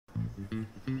Last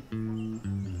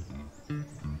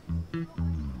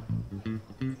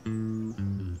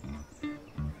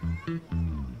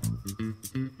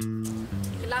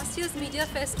year's Media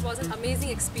Fest was an amazing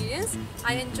experience.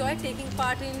 I enjoyed taking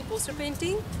part in poster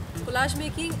painting, collage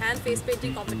making and face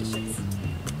painting competitions.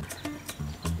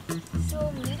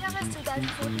 So Media Fest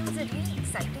 2014 was a really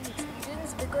exciting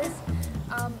experience because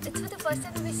it's for the first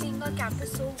time we're seeing our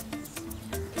campus so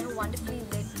wonderfully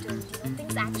lit and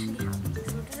things actually happening. So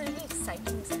it was a really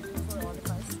exciting experience for all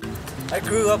of us. I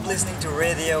grew up listening to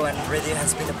radio and radio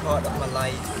has been a part of my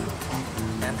life.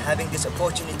 And having this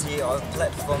opportunity or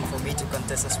platform for me to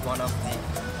contest as one of the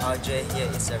RJ here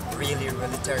is a really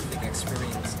terrific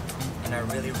experience. And I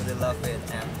really love it,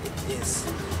 and it is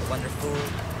wonderful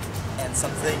and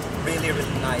something really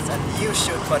nice, and you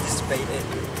should participate in.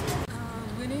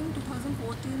 Winning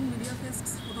 2014 Media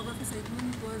Fest's photography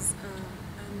segment was an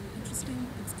interesting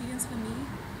experience for me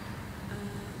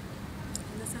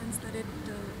in the sense that it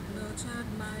nurtured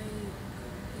my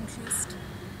interest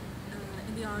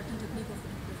in the art and technique of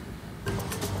photography.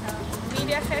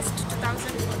 Media Fest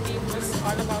 2014 was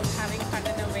all about having fun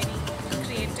in a very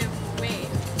creative way,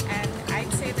 and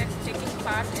I'd say that taking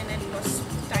part in it was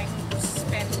time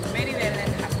spent very well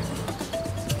and happy.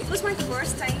 It was my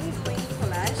first time doing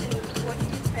collage, and what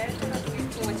you felt turned to be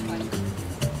so much fun.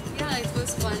 Yeah, it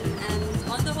was fun, and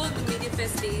on the whole the Media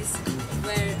Fest days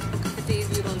were the days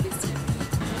we always did.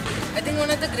 I think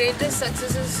one of the greatest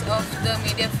successes of the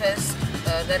Media Fest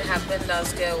that happened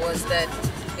last year was that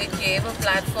it gave a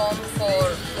platform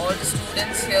for all the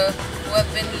students here who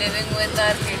have been living with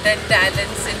our hidden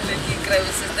talents in little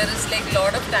crevices. There is like a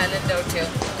lot of talent out here,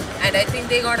 and I think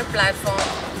they got a platform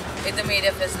in the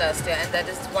Media Fest last year, and that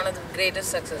is one of the greatest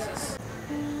successes.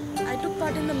 I took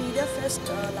part in the Media Fest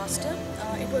last year.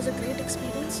 It was a great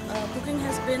experience. Cooking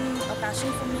has been a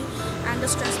passion for me and a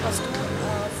stress buster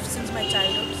since my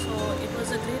childhood. So it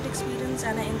was a great experience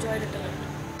and I enjoyed it a lot.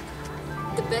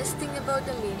 The best thing about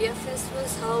the Media Fest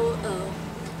was how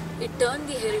it turned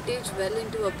the heritage well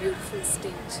into a beautiful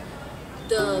stage.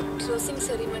 The closing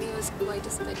ceremony was quite a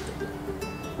spectacle.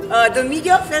 The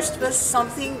Media Fest was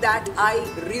something that I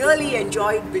really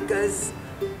enjoyed because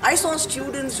I saw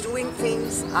students doing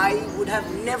things I would have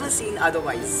never seen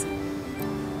otherwise.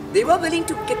 They were willing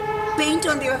to get paint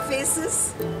on their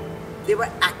faces. They were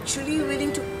actually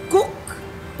willing to cook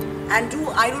and do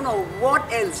I don't know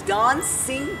what else, dance,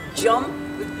 sing, jump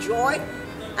with joy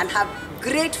and have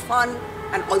great fun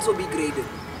and also be graded.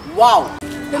 Wow!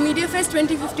 The Media Fest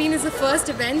 2015 is the first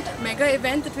event, mega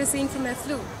event that we're seeing from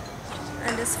FLU,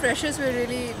 and as freshers we're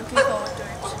really looking forward to it.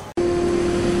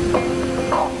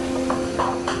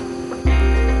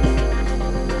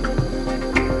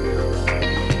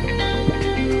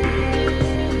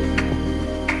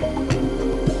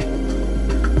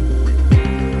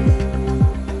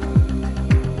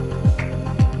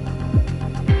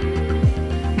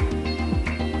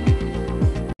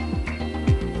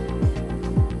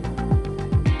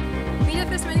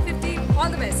 All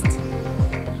the best.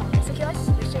 Secure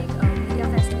wishing Media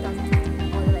Fest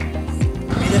 2015 all the very best.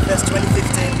 Media Fest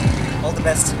 2015, all the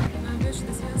best. I wish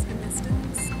this year's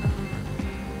contestants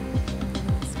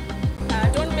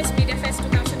Don't miss Media Fest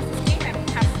 2015 and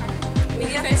have fun.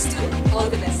 Media Fest 2, all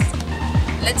the best.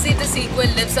 Let's see if the sequel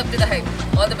lives up to the hype.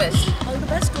 All the best. All the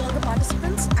best to all the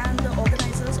participants and the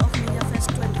organizers of Media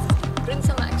Fest 2015. Bring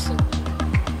some action.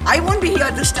 I won't be here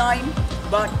this time,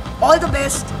 but all the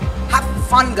best. Have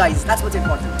fun, guys. That's what's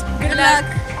important. Good luck!